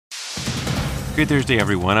Good Thursday,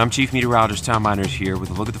 everyone. I'm Chief Meteorologist Tom Miners here with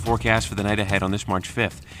a look at the forecast for the night ahead on this March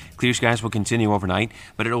 5th. Clear skies will continue overnight,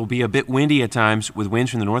 but it will be a bit windy at times with winds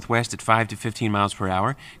from the northwest at 5 to 15 miles per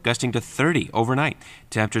hour, gusting to 30 overnight.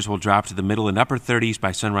 Temperatures will drop to the middle and upper 30s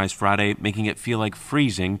by sunrise Friday, making it feel like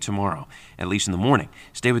freezing tomorrow, at least in the morning.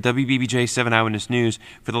 Stay with WBBJ 7 Eyewitness News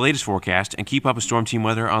for the latest forecast and keep up with Storm Team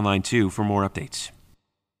Weather online, too, for more updates.